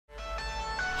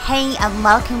Hey and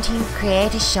welcome to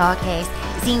Creator Showcase,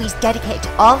 a series dedicated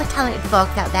to all the talented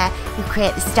folks out there who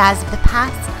create the stars of the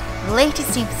past, the latest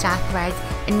superstar threads,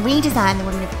 and redesign the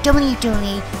women of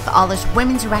WWE for all those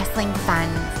women's wrestling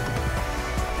fans.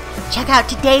 Check out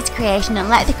today's creation and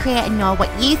let the creator know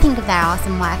what you think of their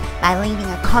awesome work by leaving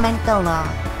a comment below.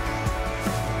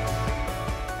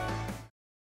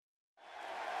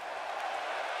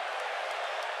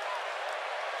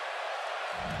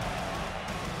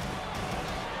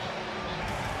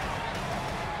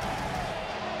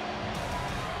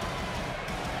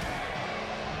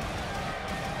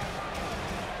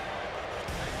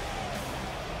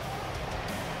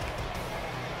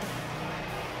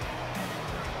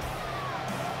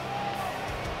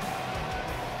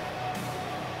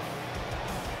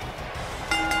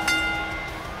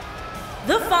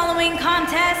 The following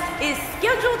contest is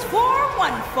scheduled for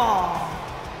one fall.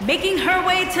 Making her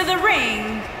way to the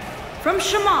ring, from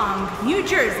Chemung, New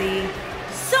Jersey,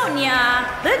 Sonya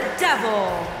the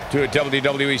Deville. Two of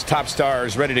WWE's top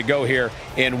stars ready to go here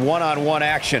in one-on-one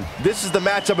action. This is the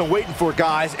match I've been waiting for,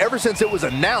 guys. Ever since it was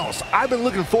announced, I've been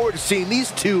looking forward to seeing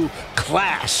these two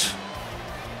clash.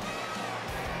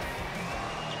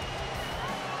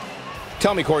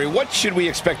 Tell me, Corey, what should we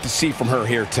expect to see from her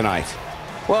here tonight?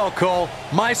 Well, Cole,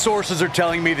 my sources are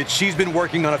telling me that she's been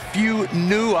working on a few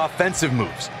new offensive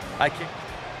moves. I can't...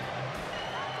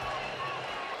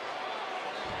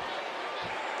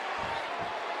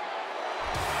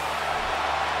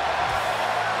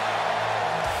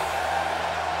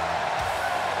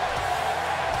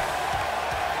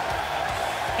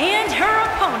 And her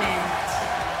opponent,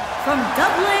 from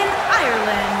Dublin,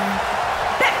 Ireland,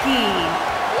 Becky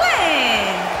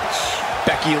Lynch.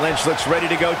 Becky Lynch looks ready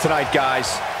to go tonight,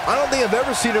 guys. I don't think I've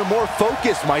ever seen her more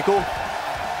focused, Michael.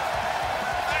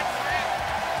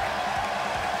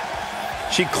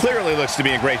 She clearly looks to be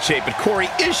in great shape, but Corey,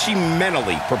 is she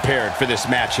mentally prepared for this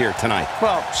match here tonight?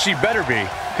 Well, she better be,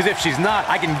 because if she's not,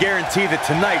 I can guarantee that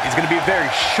tonight is going to be a very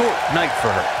short night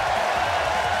for her.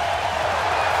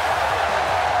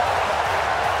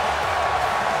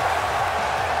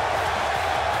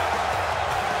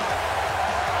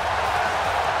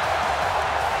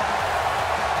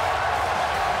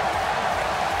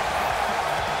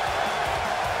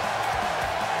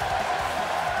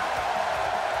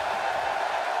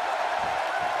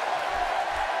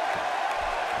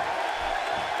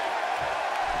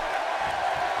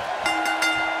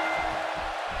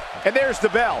 And there's the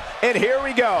bell, and here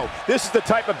we go. This is the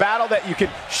type of battle that you can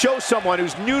show someone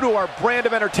who's new to our brand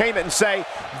of entertainment and say,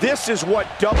 this is what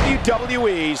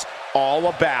WWE's all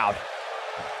about.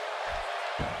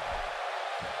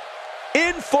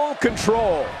 In full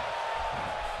control.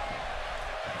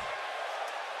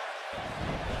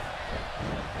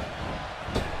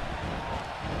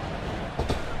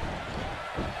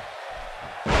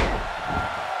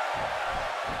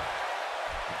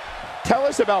 Tell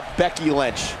us about Becky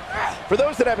Lynch. For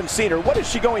those that haven't seen her, what is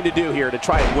she going to do here to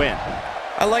try and win?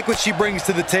 I like what she brings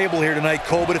to the table here tonight,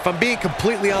 Cole, but if I'm being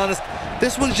completely honest,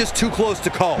 this one's just too close to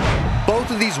call.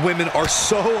 Both of these women are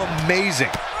so amazing.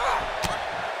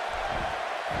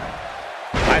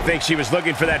 I think she was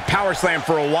looking for that power slam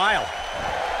for a while.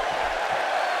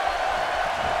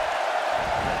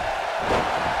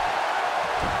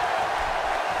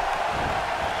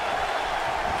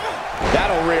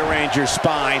 That'll rearrange your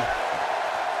spine.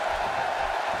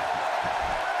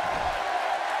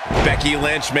 Becky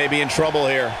Lynch may be in trouble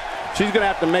here. She's going to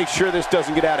have to make sure this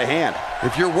doesn't get out of hand.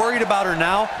 If you're worried about her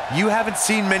now, you haven't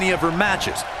seen many of her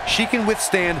matches. She can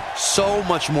withstand so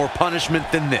much more punishment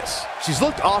than this. She's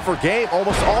looked off her game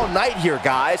almost all night here,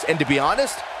 guys, and to be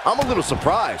honest, I'm a little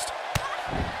surprised.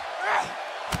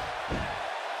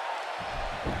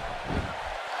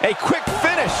 A quick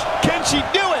finish. Can she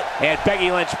do it? And Becky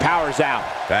Lynch powers out.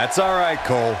 That's all right,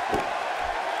 Cole.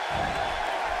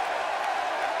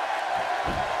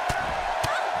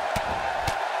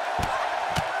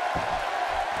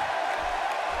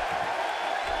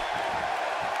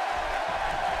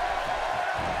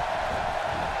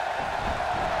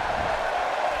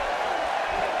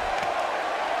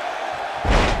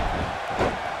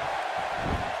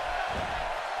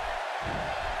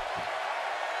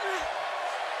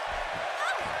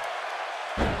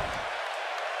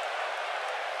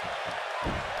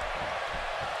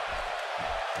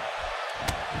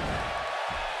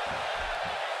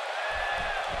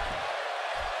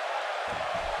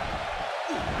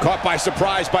 Caught by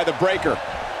surprise by the breaker.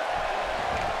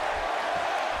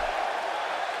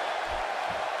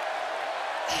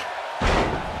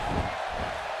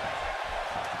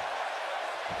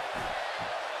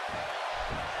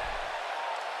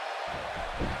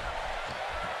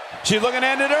 She's looking to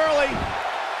end it early.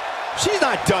 She's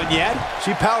not done yet.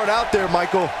 She powered out there,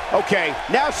 Michael. Okay,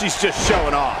 now she's just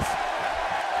showing off.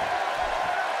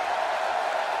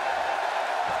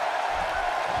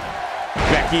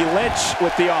 Becky Lynch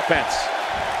with the offense.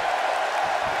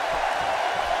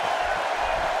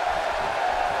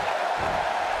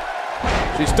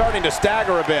 She's starting to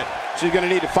stagger a bit. She's going to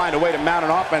need to find a way to mount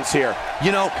an offense here.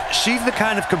 You know, she's the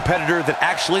kind of competitor that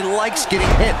actually likes getting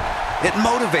hit. It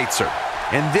motivates her.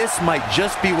 And this might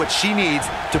just be what she needs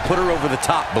to put her over the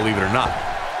top, believe it or not.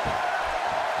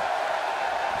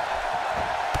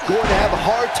 Going to have a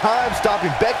hard time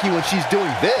stopping Becky when she's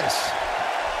doing this.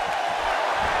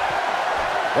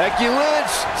 Becky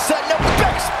Lynch setting up the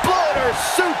exploder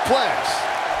suplex.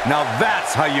 Now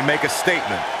that's how you make a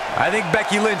statement. I think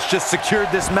Becky Lynch just secured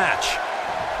this match.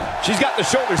 She's got the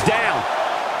shoulders down.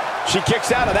 She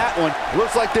kicks out of that one.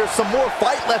 Looks like there's some more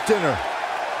fight left in her.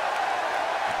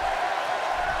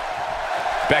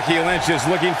 Becky Lynch is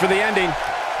looking for the ending.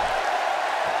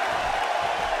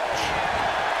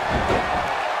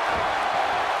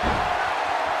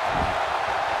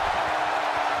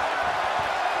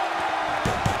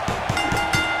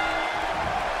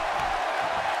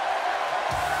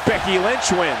 Becky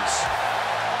Lynch wins.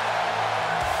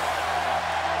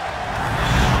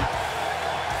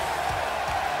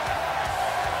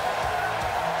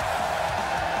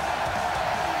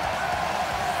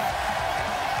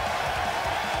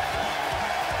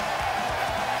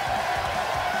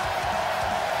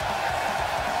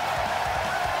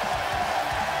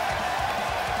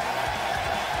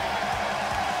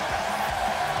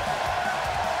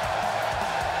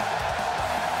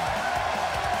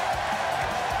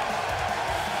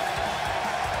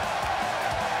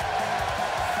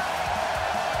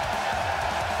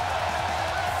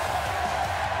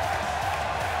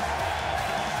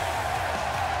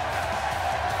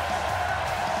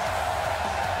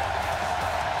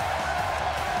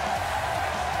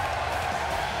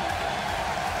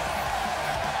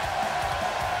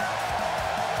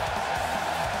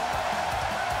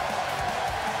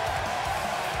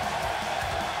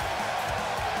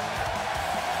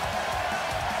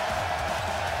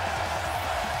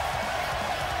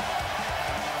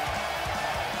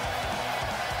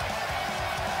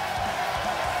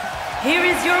 Here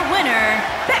is your winner,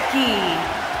 Becky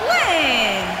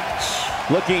Lynch.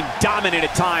 Looking dominant at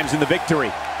times in the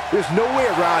victory. There's no way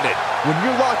around it. When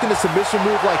you're locked in a submission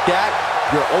move like that,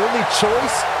 your only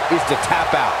choice is to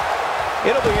tap out.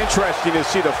 It'll be interesting to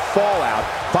see the fallout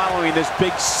following this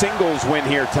big singles win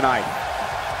here tonight.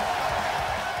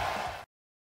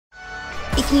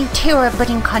 If you too are a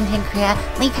budding content creator,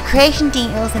 leave your creation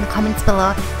details in the comments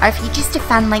below, or if you're just a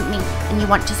fan like me and you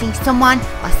want to see someone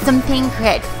or something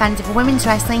created for fans of women's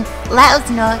wrestling, let us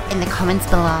know in the comments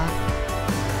below.